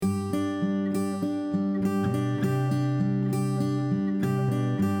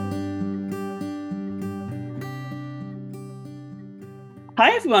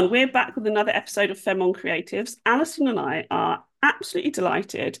Hi everyone, we're back with another episode of Femme on Creatives. Alison and I are absolutely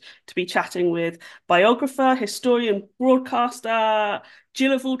delighted to be chatting with biographer, historian, broadcaster,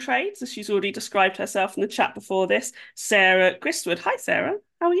 Jill of all trades, as she's already described herself in the chat before this, Sarah Gristwood. Hi Sarah,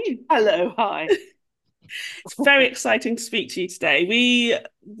 how are you? Hello, hi. It's very exciting to speak to you today.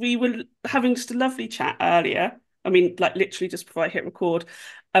 We were having just a lovely chat earlier. I mean, like literally just before I hit record,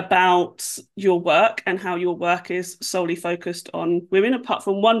 about your work and how your work is solely focused on women, apart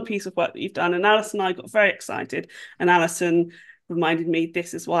from one piece of work that you've done. And Alison and I got very excited, and Alison reminded me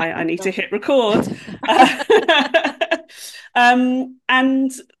this is why I need to hit record. And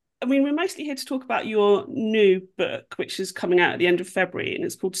I mean, we're mostly here to talk about your new book, which is coming out at the end of February, and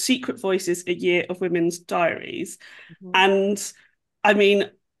it's called Secret Voices, A Year of Women's Diaries. Mhm. And I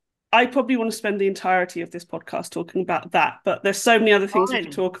mean, I probably want to spend the entirety of this podcast talking about that, but there's so many other things we could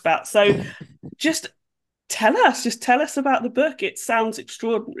Fine. talk about. So just just tell us about the book. It sounds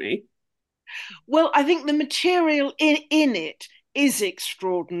extraordinary. Well, I think the material in it is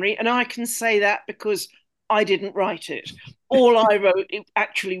extraordinary, and I can say that because I didn't write it. All I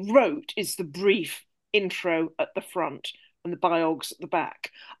actually wrote is the brief intro at the front and the biogs at the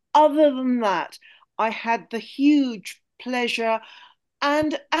back. Other than that, I had the huge pleasure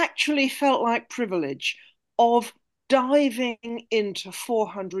and actually felt like privilege of diving into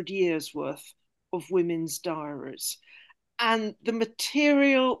 400 years worth of women's diaries. And the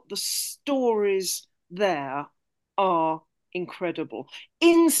material, the stories there are incredible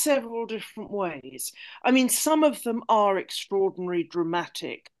in several different ways. I mean, some of them are extraordinary,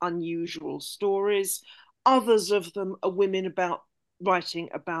 dramatic, unusual stories. Others of them are women about writing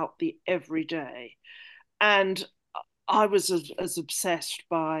about the everyday. And I was as obsessed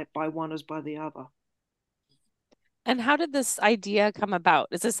by one as by the other. And how did this idea come about?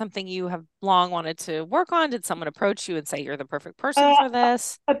 Is this something you have long wanted to work on? Did someone approach you and say you're the perfect person Uh, for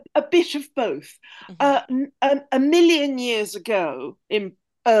this? a bit of both. Mhm. A million years ago,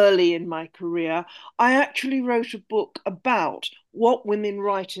 early in my career, I actually wrote a book about what women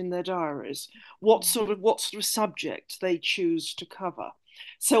write in their diaries, what sort of subjects they choose to cover.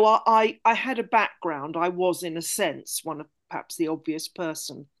 So I had a background. I was, in a sense, one of perhaps the obvious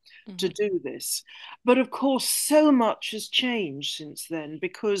person to Mhm. do this. But of course, so much has changed since then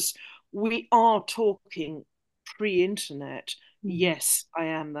because we are talking pre-internet. Mhm. Yes, I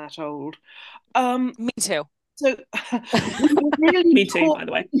am that old. Um, Me too. so we were really Me too, by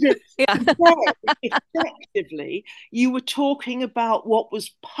the way. talking, you Yeah. know, then effectively, you were talking about what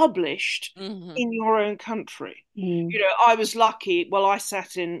was published Mhm. in your own country. You Mm. know, I was lucky. Well, I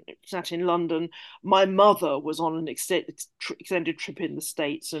sat in London. My mother was on an extended trip in the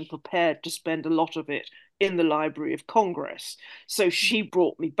States and prepared to spend a lot of it in the Library of Congress. So she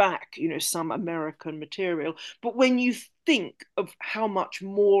brought me back, some American material. But when you think of how much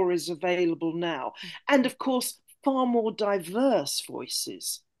more is available now, and of course, far more diverse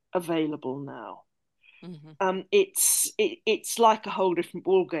voices available now. Mhm. It's like a whole different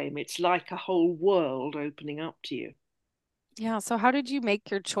ball game. It's like a whole world opening up to you. Yeah. So how did you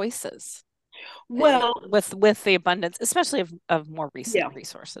make your choices Well, with the abundance, especially of more recent yeah.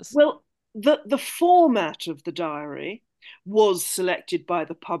 resources? Well, the format of the diary was selected by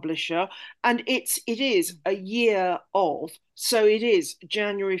the publisher, and it is a year of. So it is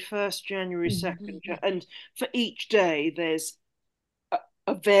January 1st, January Mhm. 2nd, Mhm. and for each day there's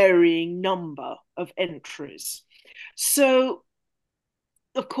a varying number of entries. So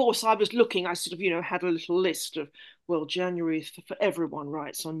of course, I was looking, I sort of, had a little list of, well, January for everyone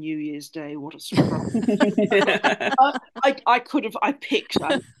writes on New Year's Day. What a surprise. Yeah. I picked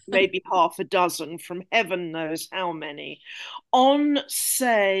maybe half a dozen from heaven knows how many. On,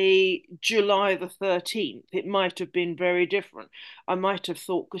 say, July the 13th, it might have been very different. I might have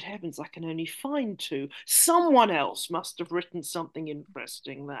thought, good heavens, I can only find two. Someone else must have written something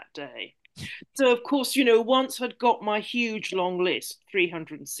interesting that day. So, of course, once I'd got my huge long list,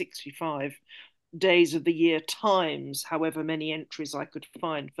 365 days of the year times however many entries I could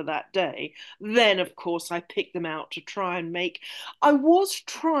find for that day, then, of course, I picked them out to try and make. I was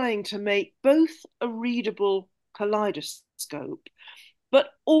trying to make both a readable kaleidoscope,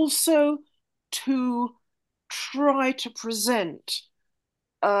 but also to try to present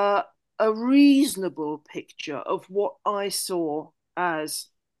uh, a reasonable picture of what I saw as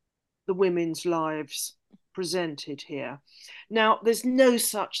the women's lives presented here. Now, there's no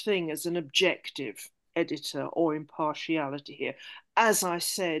such thing as an objective editor or impartiality here. As I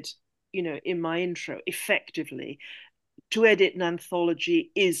said, in my intro, effectively, to edit an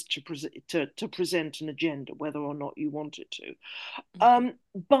anthology is to present an agenda, whether or not you want it to. Mhm.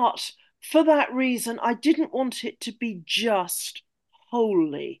 But for that reason, I didn't want it to be just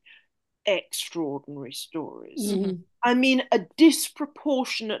wholly extraordinary stories. Mm. I mean, a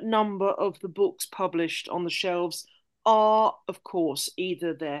disproportionate number of the books published on the shelves are, of course,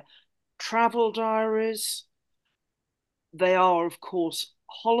 either their travel diaries, they are, of course,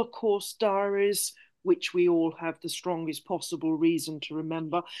 Holocaust diaries, which we all have the strongest possible reason to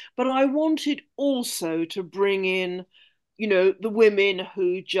remember. But I wanted also to bring in, you know, the women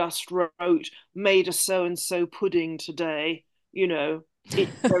who just wrote, made a so and so pudding today, you know,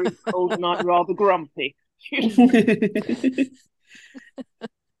 it's very cold and I'm rather grumpy.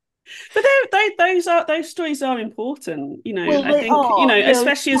 But those stories are important, you know. Well, I they think, you are, know, you know,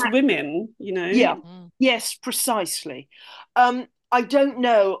 especially as women, you know. yeah, yes, precisely. I don't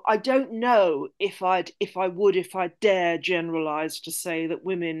know. I don't know if I dare generalize to say that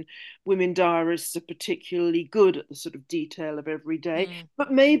women diarists are particularly good at the sort of detail of every day.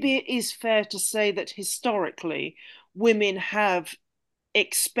 But maybe it is fair to say that historically women have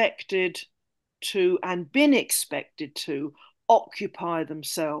expected to and been expected to occupy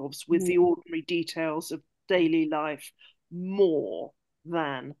themselves with the Mm. ordinary details of daily life more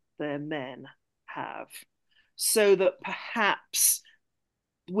than their men have. So that perhaps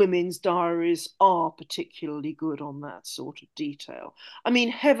women's diaries are particularly good on that sort of detail. I mean,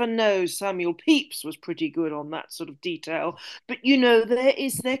 heaven knows Samuel Pepys was pretty good on that sort of detail, but you know, there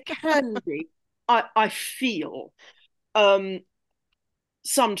can be, I feel,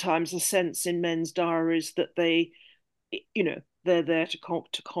 sometimes a sense in men's diaries that they, you know, they're there to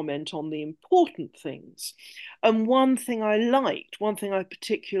comment on the important things. And one thing I liked, one thing I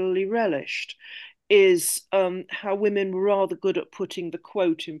particularly relished, is how women were rather good at putting the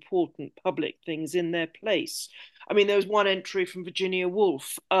quote important public things in their place. I mean, there was one entry from Virginia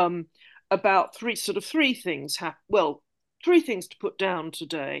Woolf about three things. Well, three things to put down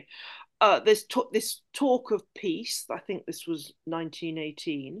today. This talk of peace. I think this was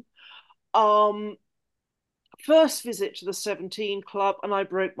 1918. Um, First visit to the 17 Club, and I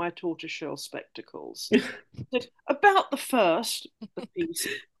broke my tortoiseshell spectacles. About the first, the piece,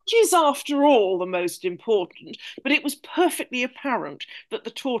 which is after all the most important, but it was perfectly apparent that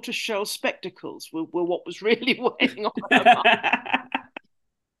the tortoiseshell spectacles were what was really weighing on her mind.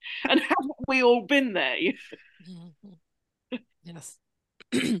 And haven't we all been there? Yes.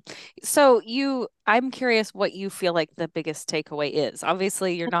 So I'm curious what you feel like the biggest takeaway is.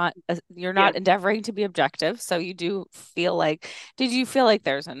 Obviously, you're Yeah, not endeavoring to be objective, so you do feel like, did you feel like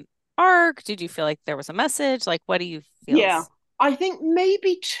there's an arc? Did you feel like there was a message? Like, what do you yeah. feels? I think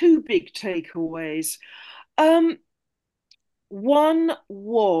maybe two big takeaways. Um, One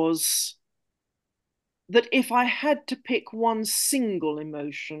was that if I had to pick one single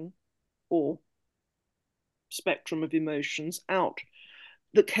emotion or spectrum of emotions out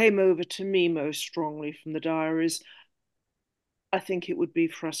that came over to me most strongly from the diaries, I think it would be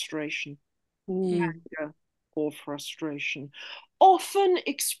frustration, Mm. anger, or frustration. Often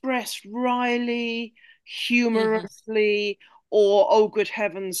expressed wryly, Mm-hmm. humorously, or, oh, good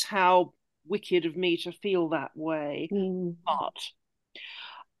heavens, how wicked of me to feel that way. Mm. But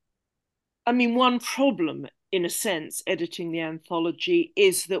I mean, one problem, in a sense, editing the anthology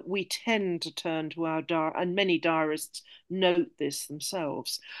is that we tend to turn to our and many diarists note this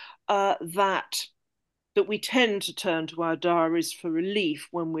themselves, that we tend to turn to our diaries for relief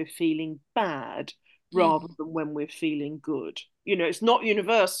when we're feeling bad rather Mm-hmm. than when we're feeling good. You know, it's not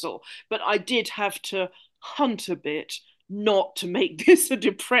universal, but I did have to hunt a bit not to make this a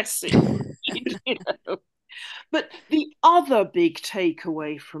depressing read, you know. But the other big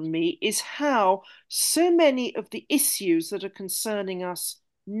takeaway from me is how so many of the issues that are concerning us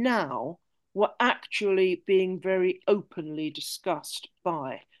now were actually being very openly discussed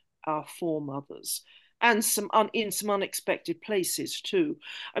by our foremothers and in some unexpected places too.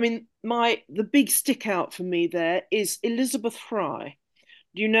 I mean, the big stick out for me there is Elizabeth Fry.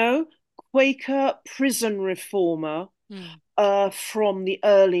 Do you know? Quaker prison reformer from the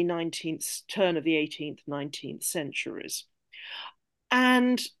early 19th, turn of the 18th, 19th centuries.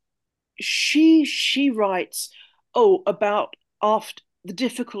 And she writes, oh, about after the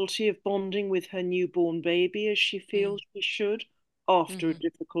difficulty of bonding with her newborn baby as she feels she should after a Mm-hmm.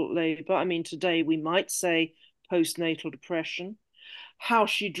 difficult labor. I mean, today we might say postnatal depression, how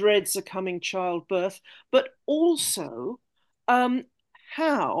she dreads a coming childbirth, but also um,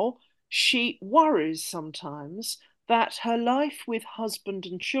 how she worries sometimes that her life with husband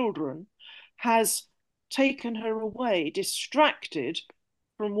and children has taken her away, distracted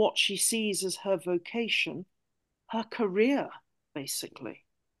from what she sees as her vocation, her career, basically.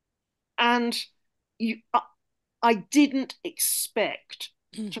 And you, I didn't expect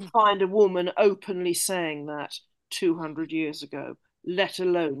to Mm-hmm. find a woman openly saying that 200 years ago. let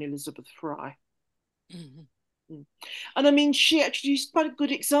alone Elizabeth Fry. Mhm. Mm. And I mean, she actually is quite a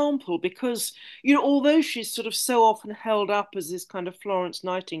good example because, although she's sort of so often held up as this kind of Florence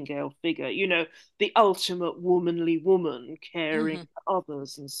Nightingale figure, the ultimate womanly woman caring Mhm. for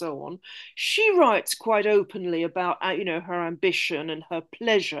others and so on, she writes quite openly about, her ambition and her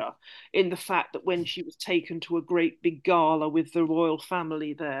pleasure in the fact that when she was taken to a great big gala with the royal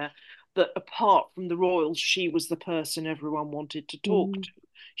family there, that apart from the royals, she was the person everyone wanted to talk Mm. to.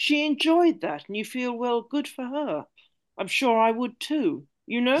 She enjoyed that, and you feel, well, good for her. I'm sure I would too,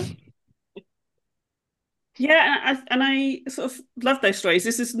 you know? Yeah, and I sort of love those stories.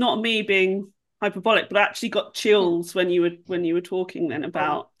 This is not me being hyperbolic, but I actually got Mm. chills when you were talking then Oh,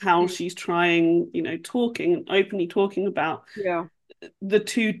 about how mm. she's trying, talking openly talking about Yeah. the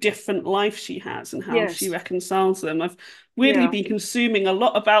two different lives she has and how she Yes. reconciles them. I've weirdly Yeah. been consuming a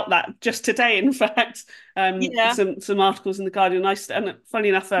lot about that just today. In fact, Yeah. some articles in the Guardian. And funny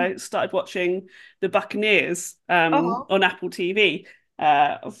enough, I started watching the Buccaneers Uh-huh. on Apple TV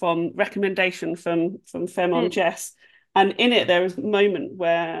from recommendation from Femme on Mm. Jess, and in it there is a moment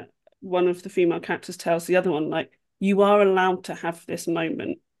where one of the female characters tells the other one like, "You are allowed to have this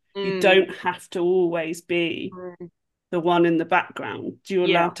moment. You Mm. don't have to always be." Mm. The one in the background. You're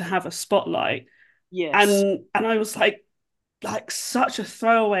Yeah. allowed to have a spotlight. Yes. And I was like such a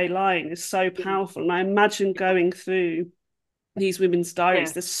throwaway line is so Mm. powerful. And I imagine going through these women's diaries,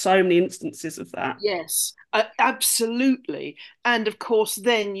 Yes. there's so many instances of that. Yes, absolutely. And of course,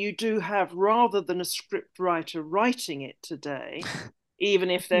 then you do have, rather than a script writer writing it today,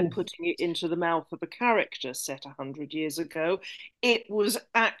 even if they're Mm. putting it into the mouth of a character set 100 years ago, it was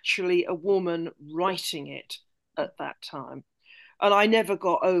actually a woman writing it at that time. And I never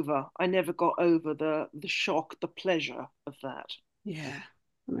got over the shock, the pleasure of that. Yeah,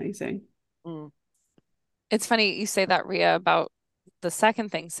 amazing. Mm. It's funny you say that, Ria, about the second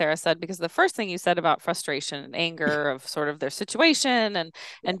thing Sarah said, because the first thing you said about frustration and anger of sort of their situation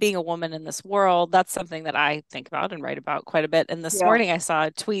and being a woman in this world, that's something that I think about and write about quite a bit. And this Yeah. morning I saw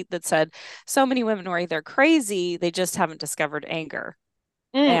a tweet that said, so many women are either crazy, they just haven't discovered anger.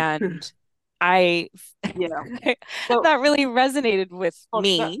 Mm. And I Yeah. Well, that really resonated with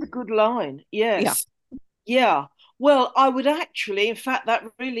gosh, that's me. a good line. Yeah. Yes. Yeah. Well, I would actually, in fact, that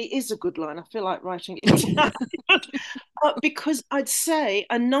really is a good line. I feel like writing it down. Because I'd say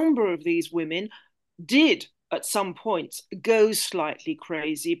a number of these women did at some points go slightly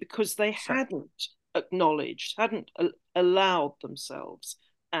crazy because they Sure. hadn't acknowledged, hadn't allowed themselves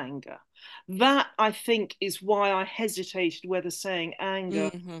anger. That, I think, is why I hesitated whether saying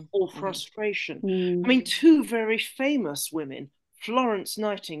anger Hmm. or Hmm. frustration. I Mm. mean, two very famous women, Florence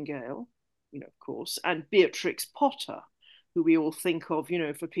Nightingale, of course, and Beatrix Potter, who we all think of,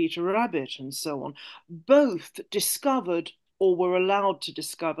 for Peter Rabbit and so on, both discovered or were allowed to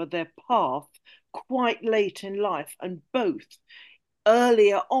discover their path quite late in life, and both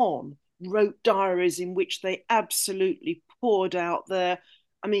earlier on wrote diaries in which they absolutely poured out their,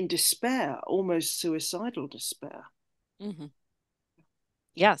 I mean, despair, almost suicidal despair. Hmm.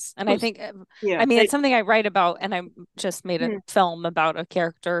 Yes. And I Was think, I yeah, mean, they, it's something I write about, and I just made a mm, film about a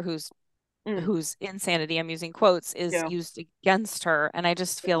character mm, whose insanity, I'm using quotes, is yeah, used against her. And I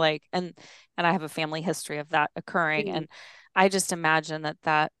just feel yeah, like, and I have a family history of that occurring. mm, And I just imagine that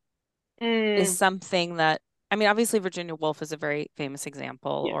that is mm, something that, I mean, obviously Virginia Woolf is a very famous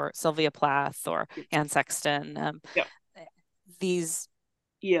example, yeah, or Sylvia Plath or yes, Anne Sexton, yeah, these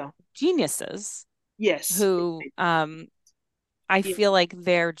yeah, geniuses yes, who I yeah, feel like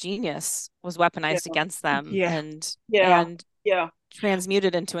their genius was weaponized yeah, against them Yeah. yeah, and yeah.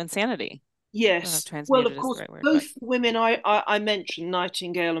 transmuted into insanity. I don't know if Yes. Well, of transmuted is the course, right word, but both the women I mentioned,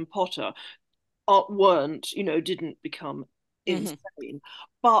 Nightingale and Potter, weren't, didn't become hmm. insane,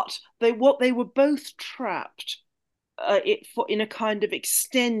 but they were both trapped in a kind of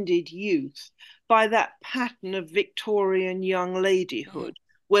extended youth by that pattern of Victorian young Hmm. ladyhood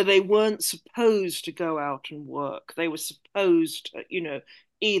where they weren't supposed to go out and work. They were supposed to,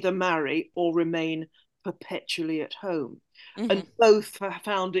 either marry or remain perpetually at home. Hmm. And both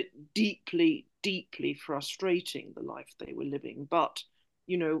found it deeply, deeply frustrating, the life they were living. But,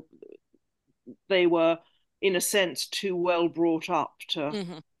 you know, they were, in a sense, too well brought up to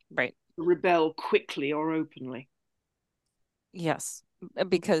Hmm. Right. rebel quickly or openly. Yes.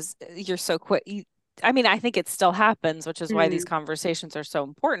 Because you're so quick. I mean, I think it still happens, which is why these Mm, conversations are so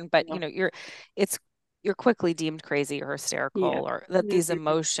important. But yeah. it's you're quickly deemed crazy or Yeah. hysterical, or that these Mm,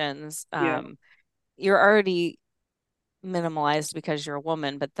 emotions, yeah. you're already minimalized because you're a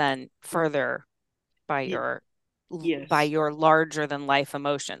woman, but then further by Yeah. your by Yes. your larger than life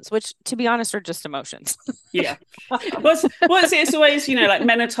emotions, which to be honest are just emotions. Yeah. It's always, like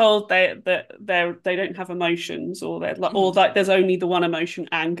men are told they don't have emotions, or they're like, or Mhm. like there's only the one emotion,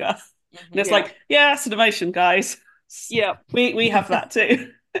 anger. And Mhm. it's Yeah. like, yeah, it's an emotion, guys. Yeah. We have that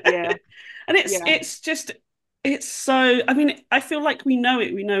too. Yeah. And it's Yeah. it's just it's so, I mean, I feel like we know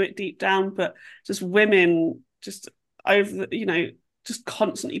it deep down, but just women just over just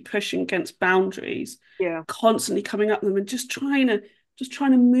constantly pushing against boundaries, Yeah. constantly coming up with them and just trying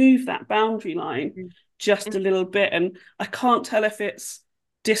to move that boundary line Mm. just a little bit. And I can't tell if it's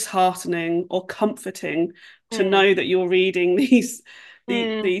disheartening or comforting to Mm. know that you're reading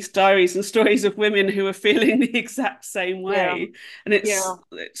Mm. these diaries and stories of women who are feeling the exact same Yeah. way. And Yeah.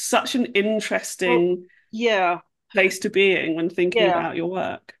 it's such an Well, interesting yeah. place to be in when thinking Yeah. about your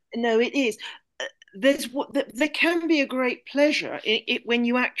work. No, it is. There can be a great pleasure when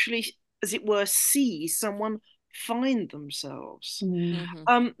you actually, as it were, see someone find themselves. Mm.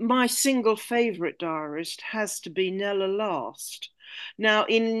 Mhm. My single favourite diarist has to be Nella Last. Now,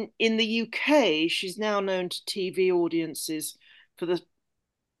 in the UK, she's now known to TV audiences for the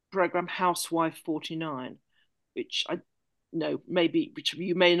program Housewife 49, which I know maybe which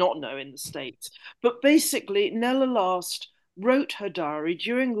you may not know in the States. But basically, Nella Last wrote her diary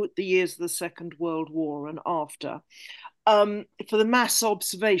during the years of the Second World War and after, for the Mass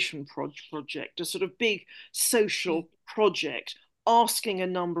Observation Project, a sort of big social project asking a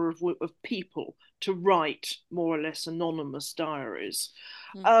number of people to write more or less anonymous diaries.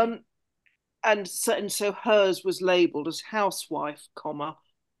 Mhm. Um, and so hers was labeled as housewife, comma,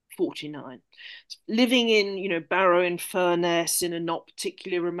 49, living in, Barrow in Furness, in a not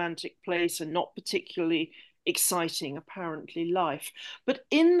particularly romantic place and not particularly exciting apparently life. But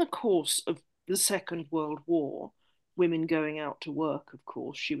in the course of the Second World War, women going out to work, of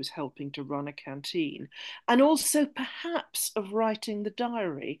course, she was helping to run a canteen, and also perhaps of writing the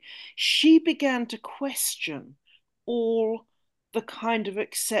diary, she began to question all the kind of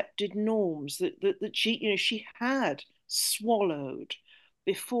accepted norms that she had swallowed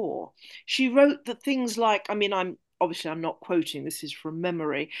before. She wrote that things like, I mean, I'm not quoting, this is from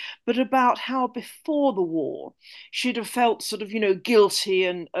memory, but about how before the war she'd have felt sort of, guilty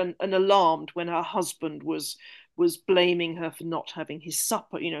and alarmed when her husband was blaming her for not having his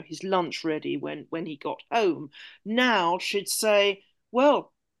supper, his lunch ready when he got home. Now she'd say,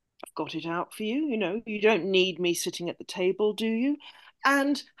 well, I've got it out for you. You don't need me sitting at the table, do you?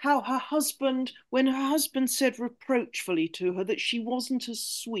 And how when her husband said reproachfully to her that she wasn't as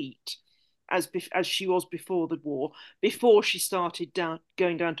sweet as she was before the war, before she started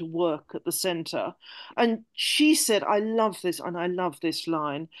going down to work at the centre. And she said, I love this, and I love this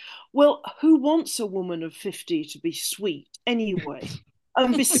line. Well, who wants a woman of 50 to be sweet anyway?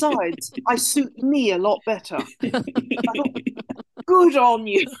 And besides, I suit me a lot better. I thought, good on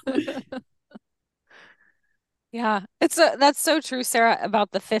you. Yeah, that's so true, Sarah,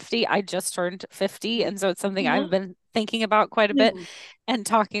 about the 50. I just turned 50, and so it's something I've Mhm. been thinking about quite a bit Mm. and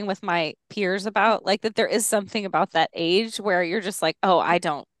talking with my peers about, like that there is something about that age where you're just like, oh, I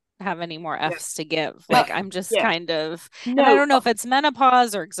don't have any more Yeah. F's to give. Uh, Like I'm just yeah. kind of, and I No, don't know if it's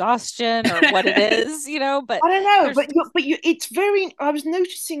menopause or exhaustion or what it is, but I don't know, there's it's very. I was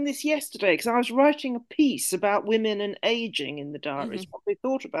noticing this yesterday because I was writing a piece about women and aging in the hmm diaries, what they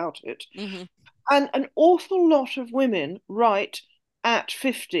thought about it, hmm and an awful lot of women write at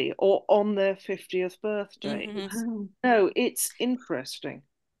 50 or on their 50th birthday. hmm No, it's interesting.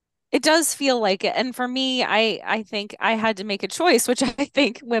 It does feel like it. And for me, I think I had to make a choice, which I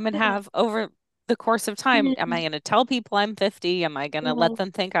think women Mm, have over the course of time. Am I mm, going to tell people I'm 50? Am I going to let mm.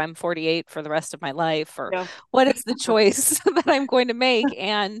 them think I'm 48 for the rest of my life? Or Yeah. what is the choice that I'm going to make?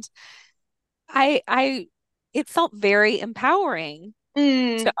 And I it felt very empowering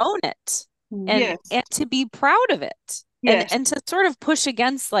to Mm, own it and yes. to be proud of it. And Yes. to sort of push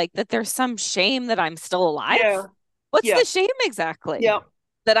against like that there's some shame that I'm still alive. Yeah. What's Yeah. the shame exactly? Yeah.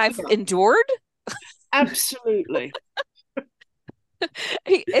 That I've Yeah. endured? Absolutely.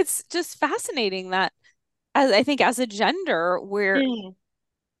 It's just fascinating that as I think as a gender where Mm,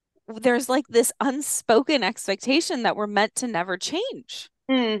 there's like this unspoken expectation that we're meant to never change.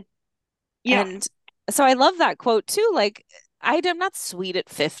 mm. Yeah. And so I love that quote too. Like, I'm not sweet at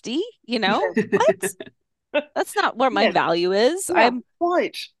 50, What? That's not what my Yes. value is. Yeah. I'm,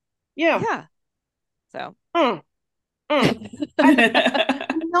 Right. Yeah. yeah. So, Mm, mm. And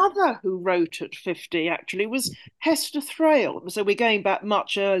another who wrote at 50 actually was Hester Thrale. So we're going back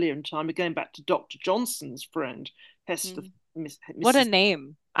much earlier in time. We're going back to Dr. Johnson's friend, Hester, mm, what a Mrs.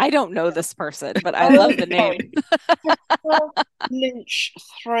 name. I don't know this person, but I love the name. Okay. Hester Lynch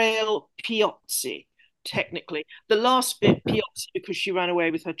Thrale Piozzi. technically. The last bit, Piazza, because she ran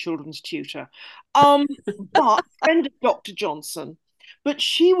away with her children's tutor. Um, but friend of Dr. Johnson, but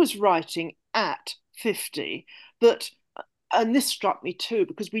she was writing at 50 that, and this struck me too,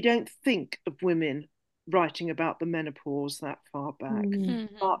 because we don't think of women writing about the menopause that far back. Mm-hmm.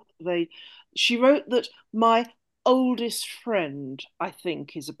 But she wrote that my oldest friend, I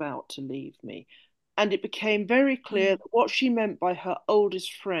think, is about to leave me. And it became very clear that what she meant by her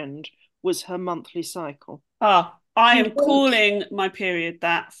oldest friend was her monthly cycle. Ah, I She am wrote, calling my period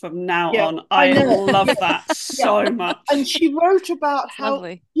that from now yeah, on. I I know, yeah, love that yeah. so And much. she wrote about It's how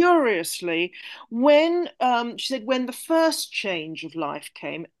lovely. curiously, when she said when the first change of life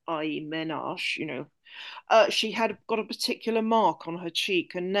came, i.e., menarche, she had got a particular mark on her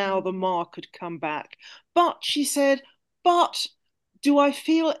cheek, and now the mark had come back. But she said, but do I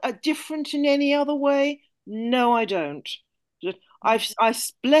feel different in any other way? No, I don't. I'm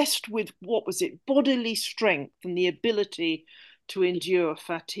blessed with, what was it, bodily strength and the ability to endure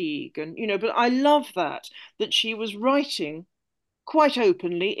fatigue, and but I love that she was writing quite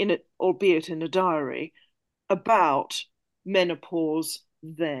openly in it, albeit in a diary, about menopause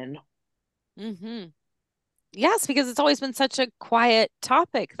then. Mm-hmm. Yes, because it's always been such a quiet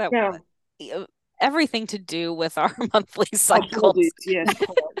topic that Yeah. everything to do with our monthly Our cycles. bodies, yes,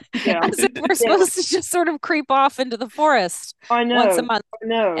 quite. Yeah, As if we're yeah. supposed to just sort of creep off into the forest I once a know, month I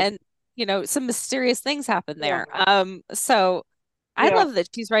know. and some mysterious things happen Yeah, there. So I yeah, love that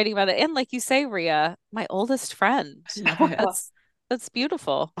she's writing about it. And like you say, Ria, my oldest friend. Love it. That's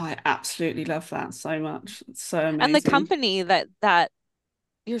beautiful. I absolutely love that so much. It's so And the amazing. company that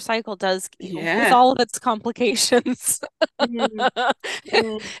your cycle does with Yeah. all of its complications. mm,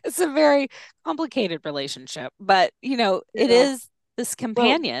 mm, It's a very complicated relationship, but it yeah. is this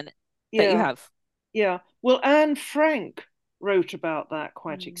Well, companion that you yeah, have. yeah. Well, Anne Frank wrote about that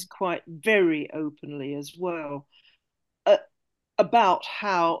Mm. quite very openly as well, uh, about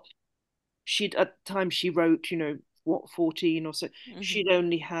how she'd at the time she wrote, what, 14 or so, Hmm. she'd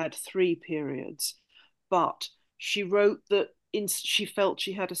only had 3 periods, but she wrote that she felt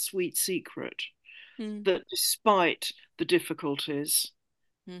she had a sweet secret, Mm. that despite the difficulties,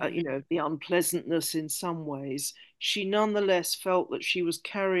 Hmm. the unpleasantness in some ways, she nonetheless felt that she was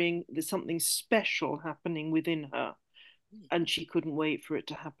carrying there's something special happening within her, and she couldn't wait for it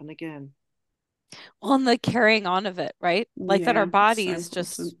to happen again. Well, and the carrying on of it, right? Like that our Yeah. So bodies important.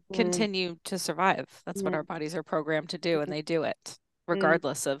 just continue to survive. That's what Mm, our bodies are programmed to do, and they do it mm,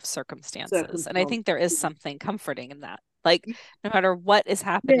 regardless of circumstances. And I circumstance. think there is something comforting in that. Like no matter what is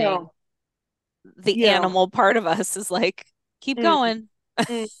Yeah, happening, the yeah. animal part of us is like, keep Mm, going.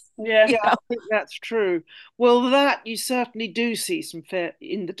 mm. Yeah. Yeah, I think that's true. Well, that you certainly do see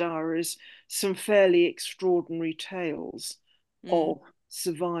in the diaries, some fairly extraordinary tales Mm, of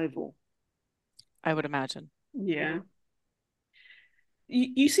survival. I would imagine. Yeah. Mm.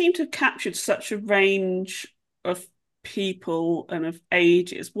 You seem to have captured such a range of people and of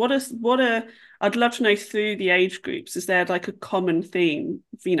ages. I'd love to know through the age groups, is there like a common theme,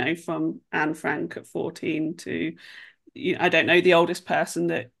 from Anne Frank at 14 to, I don't know the oldest person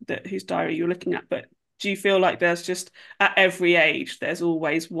that whose diary you're looking at, but do you feel like there's just at every age there's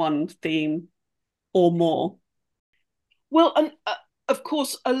always one theme or more? Well, and of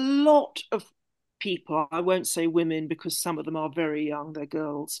course, a lot of people, I won't say women because some of them are very young, they're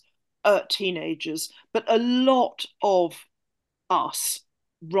girls, teenagers, but a lot of us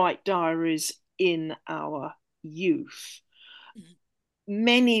write diaries in our youth. Mm.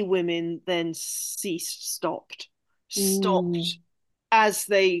 Many women then Mm, stopped as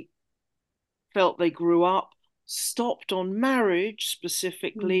they felt they grew up, stopped on marriage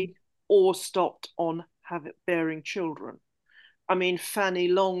mm, specifically, or stopped on bearing children. I mean, Fanny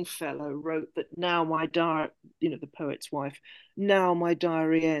Longfellow wrote that now my diary, the poet's wife, now my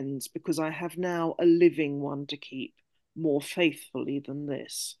diary ends because I have now a living one to keep more faithfully than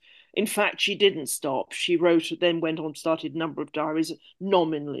this. In fact, she didn't stop. She wrote, then went on, started a number of diaries,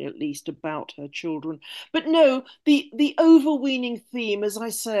 nominally at least, about her children. But no, the overweening theme, as I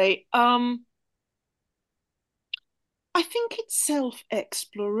say, I think it's self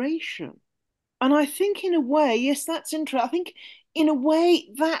exploration. And I think, in a way, yes, that's interesting. I think, in a way,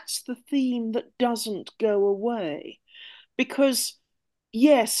 that's the theme that doesn't go away. Because,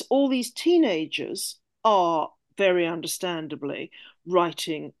 yes, all these teenagers are very understandably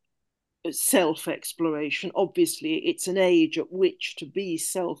writing self exploration. Obviously, it's an age at which to be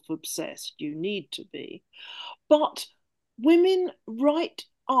self obsessed, you need to be. But women, right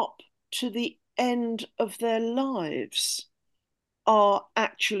up to the end of their lives, are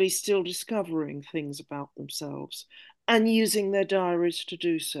actually still discovering things about themselves and using their diaries to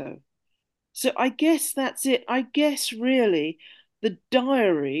do so. So I guess that's it. I guess really the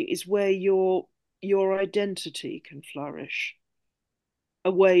diary is where your identity can flourish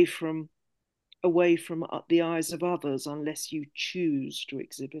away from the eyes of others unless you choose to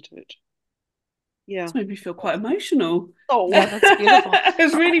exhibit it. Yeah. It's made me feel quite emotional. Oh, Yeah, that's beautiful.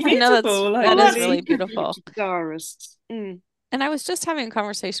 It's really No, that's beautiful. Like well, that is that's really really. the tribute beautiful. to diarists. Mm. And I was just having a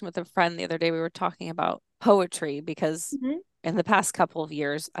conversation with a friend the other day. We were talking about poetry because Mhm. in the past couple of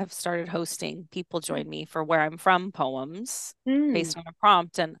years, I've started hosting People Join Me for Where I'm From poems Mm. based on a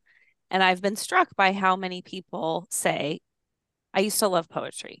prompt. And I've been struck by how many people say, I used to love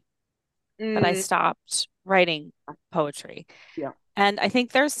poetry, but I Mm. stopped writing poetry. Yeah. And I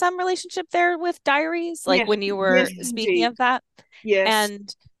think there's some relationship there with diaries, like Yes. when you Yes, were speaking indeed. of that. Yes.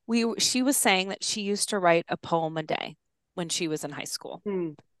 And she was saying that she used to write a poem a day when she was in high school.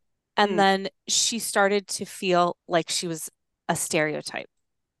 Mm. And Mm. then she started to feel like she was a stereotype,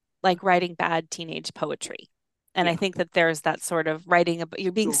 like writing bad teenage poetry. And I Yeah. think that there's that sort of writing about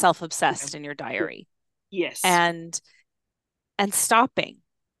you're being Sure. Yeah. self-obsessed in your Yeah. diary Yes. and stopping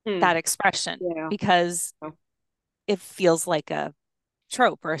Mm. that expression Yeah. because Oh, it feels like a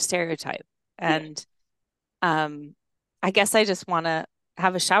trope or a stereotype. yes. And um I guess I just want to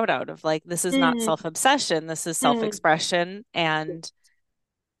have a shout out of like this is not Mm. self-obsession, this is Mm. self-expression. And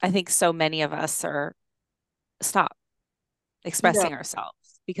I think so many of us are stop Yeah. expressing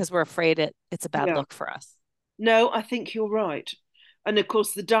ourselves because we're afraid it's a bad Yeah. look for us. No, I think you're right. And of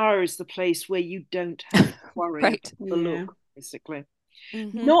course, the diary is the place where you don't have to worry about Right. the Yeah. look, basically.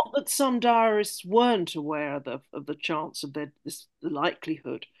 Mm-hmm. Not that some diarists weren't aware of the chance of the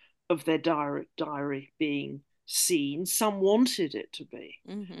likelihood of their diary being seen. Some wanted it to be,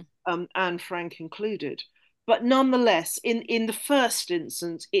 Mm-hmm. Anne Frank included. But nonetheless, in the first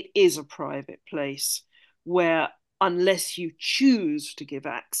instance, it is a private place where, unless you choose to give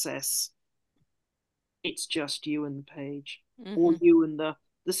access, it's just you and the page, or Mm-hmm. you and the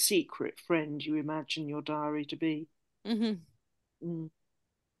secret friend you imagine your diary to be. Mm-hmm. Mm.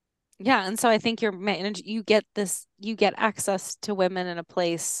 Yeah, and so I think you get you get access to women in a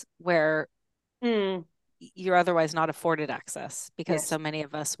place where Mm. you're otherwise not afforded access because Yes. so many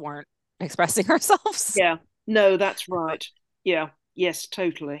of us weren't expressing ourselves. Yeah. No, that's right. Yeah. Yes,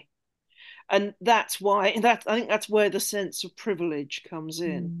 totally. And that's why that I think that's where the sense of privilege comes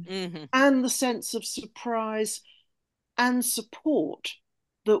in, Mm. Mm-hmm. and the sense of surprise and support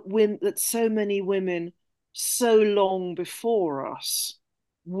that so many women so long before us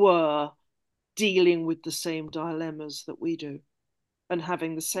were dealing with the same dilemmas that we do and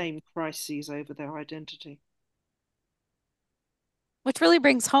having the same crises over their identity. Which really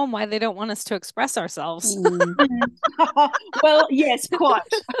brings home why they don't want us to express ourselves. Mm. Well, yes, quite.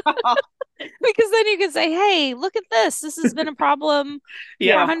 Because then you can say, hey, look at this. This has been a problem for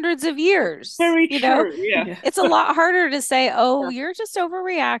Yeah. Yeah, hundreds of years. very You know, true. Yeah, Yeah. it's a lot harder to say, oh, yeah, you're just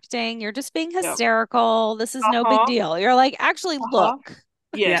overreacting. You're just being yeah. hysterical. This is no big Uh-huh. deal. You're like, actually, Uh-huh. look.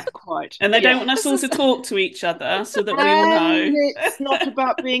 Yes, Yeah. quite. And they don't Yeah. want us This all is to talk to each other so that we all And know. it's not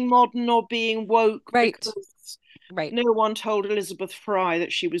about being modern or being woke right. because Right. no one told Elizabeth Fry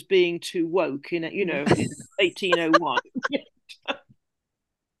that she was being too woke No. in 1801.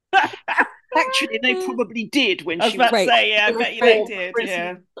 Actually, they probably did when I was she was about to Right. say, yeah, I the bet you they reformed did.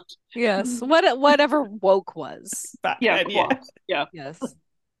 prison. Yeah. Yes. Whatever woke was. Back Yeah, then, yeah. quite. Yeah. Yes.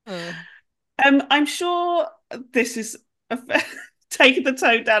 Uh, I'm sure this is a, taking the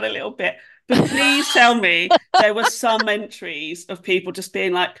tone down a little bit, but please tell me there were some entries of people just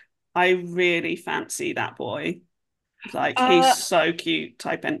being like, I really fancy that boy. Like, he's Uh, so cute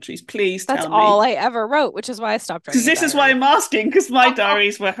type entries. Please that's tell all me. I ever wrote, which is why I stopped Because writing a this is why diary. I'm asking, because my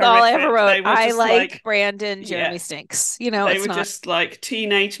diaries were That's all I ever horrific. wrote. They were I just like like, Brandon, yeah, Jeremy stinks. You know, they it's were not. just like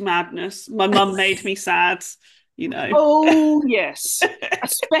teenage madness. My mum made me sad, you know. oh, yes.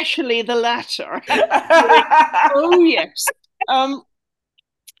 Especially the latter. Oh, yes. Um,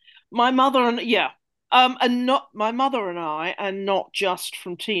 my mother and yeah, and not my mother and I, and not just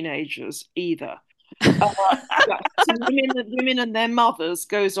from teenagers either. Uh, yeah, so women and their mothers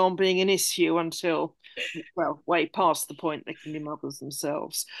goes on being an issue until, well, way past the point they can be mothers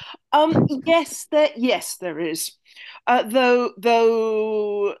themselves. Yes, there is.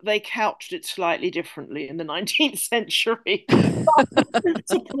 Though they couched it slightly differently in the 19th century, but the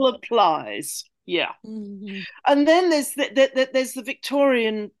principle applies. Yeah. Mhm. And then there's the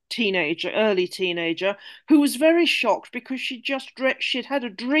Victorian teenager, early teenager, who was very shocked because she'd had a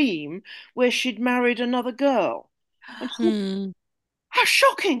dream where she'd married another girl, and she thought, Hmm. how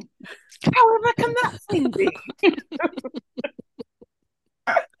shocking! However, can that thing be?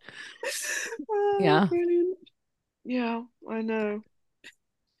 Oh, Yeah. brilliant. Yeah, I know.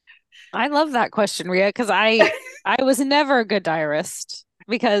 I love that question, Ria, because I was never a good diarist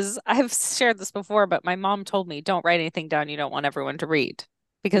because I've shared this before, but my mom told me don't write anything down you don't want everyone to read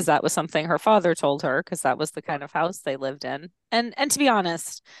because that was something her father told her because that was the kind of house they lived in. And to be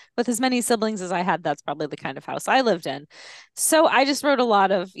honest, with as many siblings as I had, that's probably the kind of house I lived in. So I just wrote a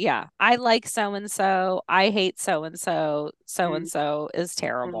lot of, yeah, I like so and so, I hate so and so, so and Mm, so is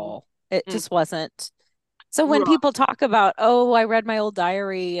mm, terrible. It mm. just wasn't. So when Right. people talk about, oh, I read my old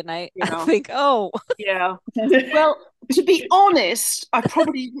diary and I Yeah. think, oh, Yeah. Well, to be honest, I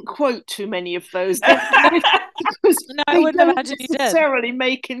probably didn't quote too many of those because no, I they wouldn't don't imagine you did. necessarily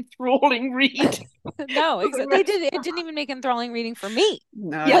make enthralling reading No, for the exactly. They rest did. of It didn't even make enthralling reading for me.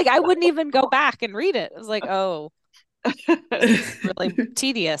 yeah. No. Like I wouldn't even go back and read it. It was like, oh, this is really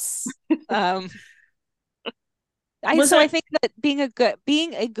tedious. Um, Was so I that think that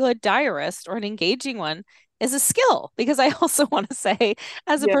being a good diarist or an engaging one is a skill because I also want to say,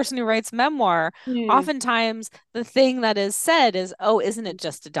 as a yeah. person who writes memoir, Mm, oftentimes the thing that is said is, oh, isn't it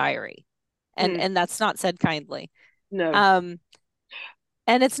just a diary? And mm, and that's not said kindly. no. Um,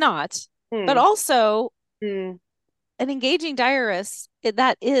 and it's not. But Mm, also mm. an engaging diarist,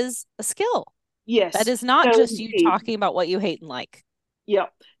 that is a skill. That Yes. is not No, just you indeed. talking about what you hate and like. Yeah,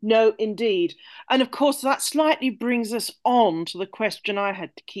 no, indeed. And of course, that slightly brings us on to the question I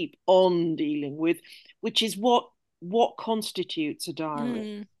had to keep on dealing with, which is what constitutes a diary?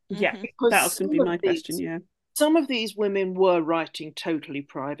 Mm, Yeah, hmm that Because was going to be my question. Yeah. some of these women were writing totally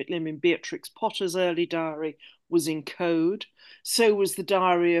privately. I mean, Beatrix Potter's early diary was in code. So was the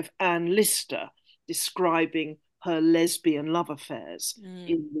diary of Anne Lister, describing her lesbian love affairs mm,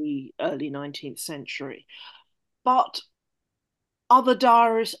 in the early 19th century. But other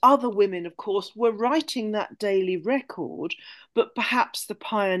diarists, other women, of course, were writing that daily record, but perhaps the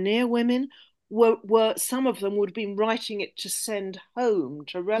pioneer women were some of them would have been writing it to send home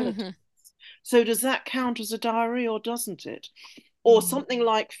to relatives. hmm So does that count as a diary or doesn't it? Or Mm. something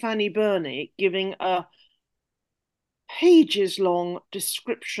like Fanny Burney giving a pages long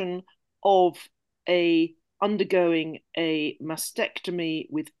description of a undergoing a mastectomy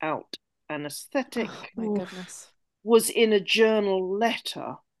without Oh anesthetic my goodness. was in a journal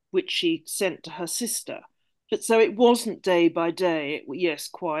letter which she sent to her sister. But so it wasn't day by day. Yes,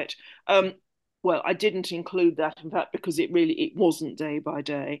 quite. Well, I didn't include that, in fact, because it wasn't day by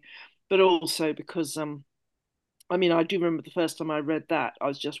day, but also because I mean, I do remember the first time I read that, I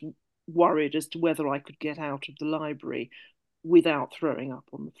was just worried as to whether I could get out of the library without throwing up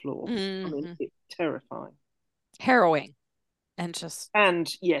on the floor. I mean, Hmm it's terrifying. Harrowing and just And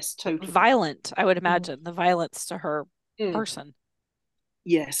yes, totally. violent, I would Mm. imagine, the violence to her Mm, person.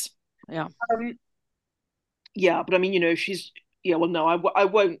 yes. Yeah. Um, yeah, but I mean, she's yeah. Well, no,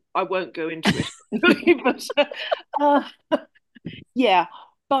 I won't go into it. but uh, yeah,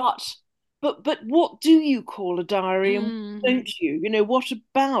 but but what do you call a diary, and hmm don't you? What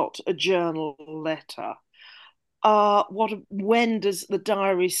about a journal letter? When does the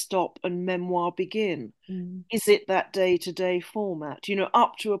diary stop and memoir begin? Mm. Is it that day-to-day format?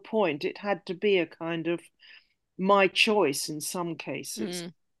 Up to a point, it had to be a kind of my choice in some cases.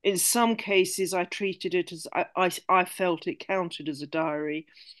 mm In some cases, I treated it as I felt it counted as a diary,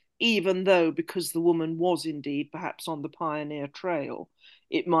 even though because the woman was indeed perhaps on the pioneer trail,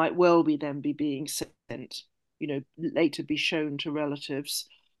 it might well be then be being sent, later be shown to relatives.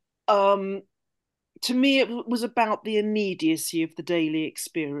 Um, to me, it was about the immediacy of the daily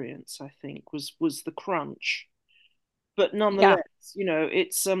experience. I think was the crunch, but Yeah. nonetheless,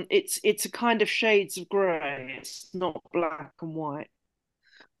 it's a kind of shades of grey. It's not black and white.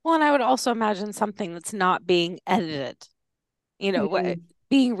 Well, and I would also imagine something that's not being edited, Mm,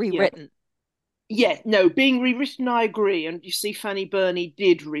 being yeah, rewritten. yeah. No, being rewritten, I agree. And you see, Fanny Burney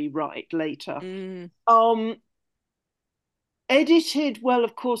did rewrite later. Mm. Um, edited. Well,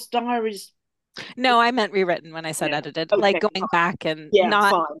 of course, diaries. No, I meant rewritten when I said Yeah. edited, like Okay. going back and Yeah. not,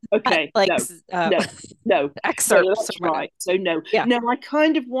 Fine. Okay. like No. No. No. No, excerpts or that's whatever. right. So no, Yeah. no, I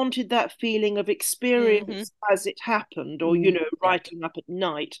kind of wanted that feeling of hmm experience as it happened, or Mm. Yeah. writing up at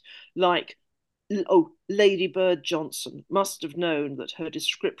night, like oh, Lady Bird Johnson must have known that her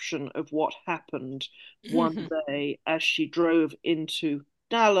description of what happened one hmm day as she drove into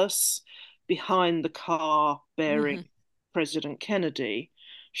Dallas behind the car bearing hmm President Kennedy.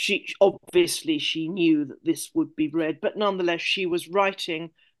 She knew that this would be read, but nonetheless, she was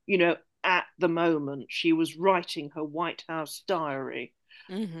writing, at the moment, she was writing her White House diary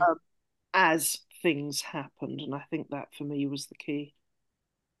hmm um, as things happened. And I think that for me was the key,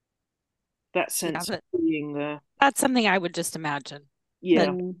 that Yeah, sense of but being there. that's something I would just imagine that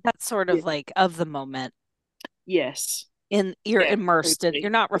Yeah, Mm. that's sort yeah, of like of the moment. yes. you're immersed in, totally. you're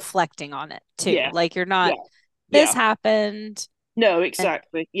not reflecting on it too. Yeah, Like you're not, yeah, this yeah. happened. No, And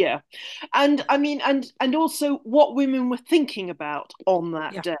exactly. Yeah. And I mean, and also what women were thinking about on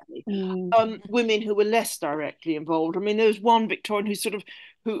that yeah. day. Mm. Women who were less directly involved. I mean, there was one Victorian who sort of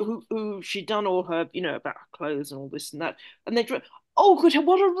who she'd done all her, about her clothes and all this and that, and they oh good,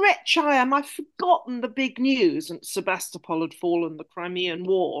 what a wretch I am! I've forgotten the big news, and Sebastopol had fallen, the Crimean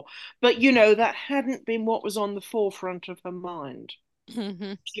War, but that hadn't been what was on the forefront of her mind.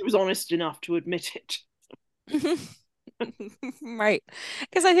 Mhm. She was honest enough to admit it. Right.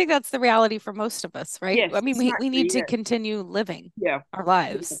 Because I think that's the reality for most of us, right? I Yes, mean, we need exactly. to Yeah, continue living yeah, our yeah,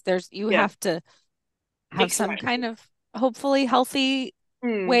 lives. You yeah, have to have some kind exactly. of hopefully healthy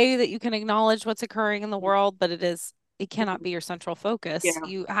Mm, way that you can acknowledge what's occurring in the world, but it cannot mm, be your central focus. yeah,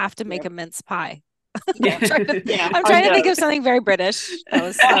 You have to yeah, make a mince pie. yeah, yeah. I'm I trying to think know. of something very British. That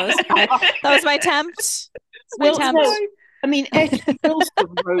was my attempt. It's my Well, no, attempt. I mean Etty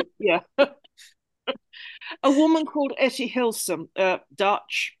Hilsum wrote, yeah, a woman called Etty Hilsum,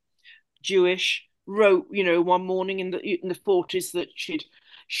 Dutch, Jewish, wrote, one morning in the 40s that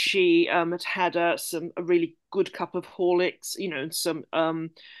she had had a really good cup of Horlicks, and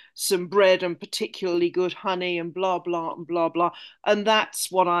some bread and particularly good honey and blah blah and blah blah, and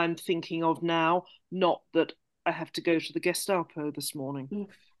that's what I'm thinking of now. Not that I have to go to the Gestapo this morning,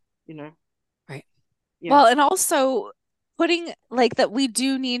 you know. Right. Yeah. Well, and also putting like that we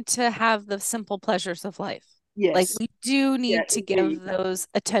do need to have the simple pleasures of life. Like Yes. we do Yeah. need to give Indeed. those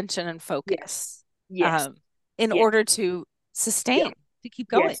attention and Yes. focus Yes. in Yes. order to Yeah. sustain, to keep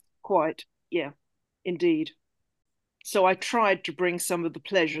going. Yes. Quite. Yeah. Indeed. So I tried to bring some of the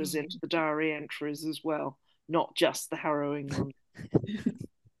pleasures into the diary entries as well, not just the harrowing ones.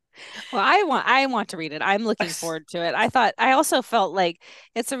 Well, I want to read it. I'm looking forward to it. I also felt like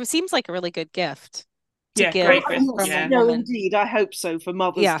it seems like a really good gift to Yeah, Well, give great gift. from yes, a Yeah. no, woman. indeed. I hope so for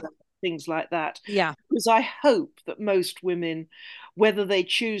Mother's Yeah. Day, things like that. Yeah. Because I hope that most women, whether they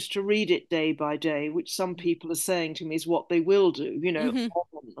choose to read it day by day, which some people are saying to me is what they will do, Hmm.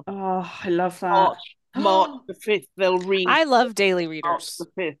 on Oh, I love that. March the 5th, they'll read I love daily March the readers.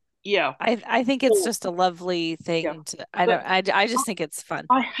 5th. Yeah. I think it's Or, just a lovely yeah. thing to I don't But I just think it's fun.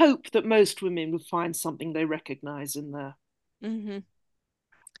 I hope that most women will find something they recognize in there. Hmm.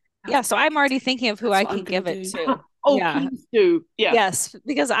 Yeah, That's so I'm already thinking of who That's I what I'm can gonna give it do. to. Oh, Yeah. please do. Yeah. Yes,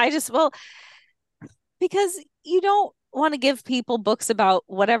 because you don't want to give people books about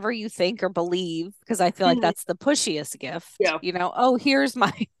whatever you think or believe, because I feel like Mm, that's the pushiest gift. yeah. Oh, here's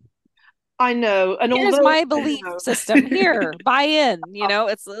my I know. And here's although, my belief system. Here, buy in.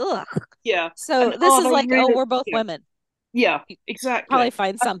 It's ugh. yeah. So And this are is they like, oh, really? we're both Yeah. women. Yeah, You exactly. probably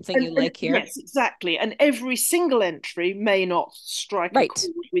find something you And like here. yes, exactly. And every single entry may not strike a Right.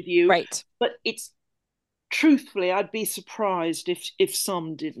 chord with you, Right. but it's truthfully, I'd be surprised if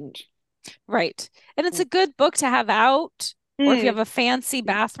some didn't. Right. And it's a good book to have out, or if you Mm, have a fancy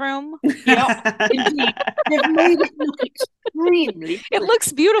bathroom. yeah, indeed. They've made it look extremely It pretty.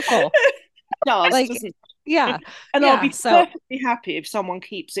 looks beautiful. It does, Like, doesn't yeah. it? And I'll Yeah. be So, perfectly happy if someone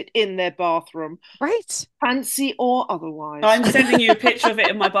keeps it in their bathroom, right. fancy or otherwise. I'm sending you a picture of it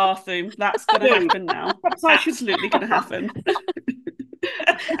in my bathroom. That's going to No, happen now. perhaps I should. Absolutely going to happen.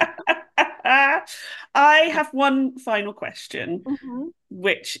 I have one final question, Mhm.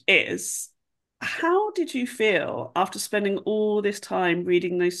 which is, how did you feel after spending all this time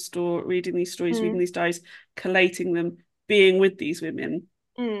reading these stories, reading Mm, these diaries, collating them, being with these women,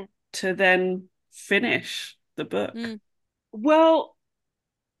 mm. to then finish the book? Mm. Well,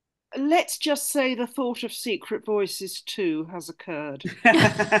 let's just say the thought of Secret Voices too has occurred.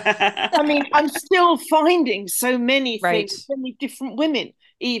 I mean, I'm still finding so many things, Right. so many different women,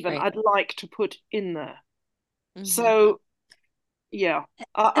 even Right. I'd like to put in there. Hmm. So, yeah,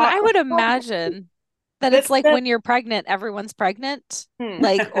 And I would I imagine that it's there's, like there's, when you're pregnant, everyone's pregnant. hmm,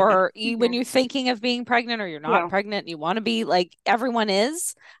 Like, or when yeah, you're thinking of being pregnant or you're not yeah, pregnant, you want to be like everyone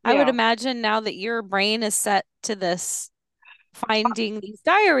is. I would yeah. imagine now that your brain is set to this, finding these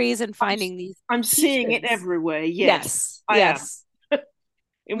diaries and I'm, finding these I'm seeing it pieces. everywhere. Yes, Yes. I am Yes.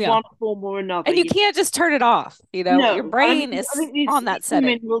 in Yeah. one form or another. And you Yeah. can't just turn it off. Your No, brain I is think these on that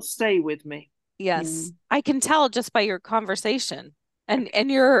women setting. will stay with me. Yes. Mm. I can tell just by your conversation.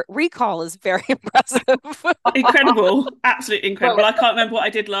 And your recall is very impressive. Incredible, absolutely Well, incredible. I can't remember what I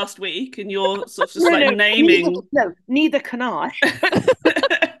did last week, and you're sort of just no, like no, naming. neither can I.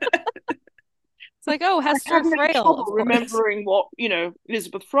 It's like, oh, I Hester have no Thrale, trouble of course. remembering what,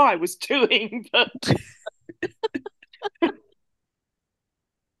 Elizabeth Fry was doing, but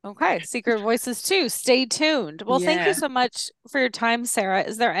Okay, Secret Voices 2. Stay tuned. Well, thank you Yeah. so much for your time, Sarah.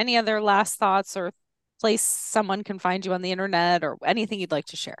 Is there any other last thoughts or place someone can find you on the internet or anything you'd like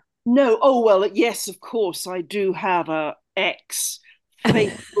to share? No, oh well, yes, of course, I do have a X,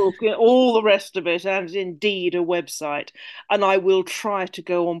 Facebook, and all the rest of it, and indeed a website. And I will try to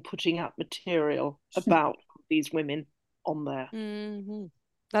go on putting up material about these women on there. Mm-hmm.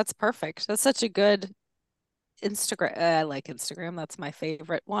 That's perfect. That's such a good Instagram. I like Instagram. That's my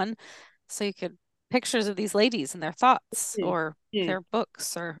favorite one. So you could pictures of these ladies and their thoughts Mm, or mm, their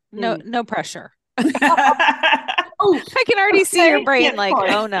books or mm. no pressure. Oh, I can already see your okay, brain yeah, like, fine.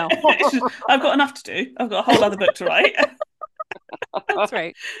 oh no. I've got enough to do. I've got a whole other book to write. That's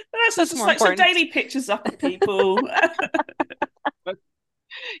right. That's That's just more like some important. daily pictures up of people.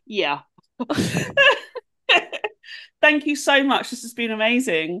 Yeah. Thank you so much. This has been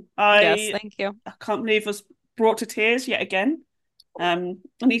amazing. Yes, I thank you. I can't believe I was brought to tears yet again. I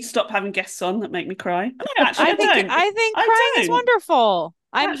need to stop having guests on that make me cry. No, actually, I don't. I think I crying is don't. wonderful.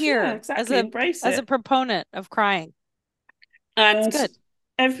 I'm Actually, yeah, here exactly. Embrace as a it. proponent of crying. It's And good.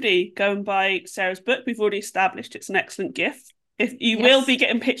 everybody go and buy Sarah's book. We've already established it's an excellent gift. If you will be Yes.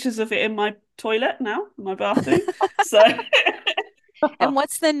 getting pictures of it in my toilet now, in my bathroom. So And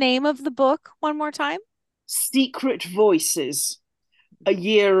what's the name of the book one more time? Secret Voices, a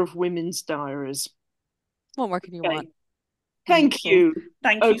year of women's diaries. What more can you Okay. want? Thank wonderful. you.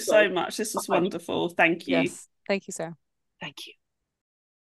 Thank you Okay. so much. This was Bye. wonderful. Thank you. Yes. Thank you, Sarah. Thank you.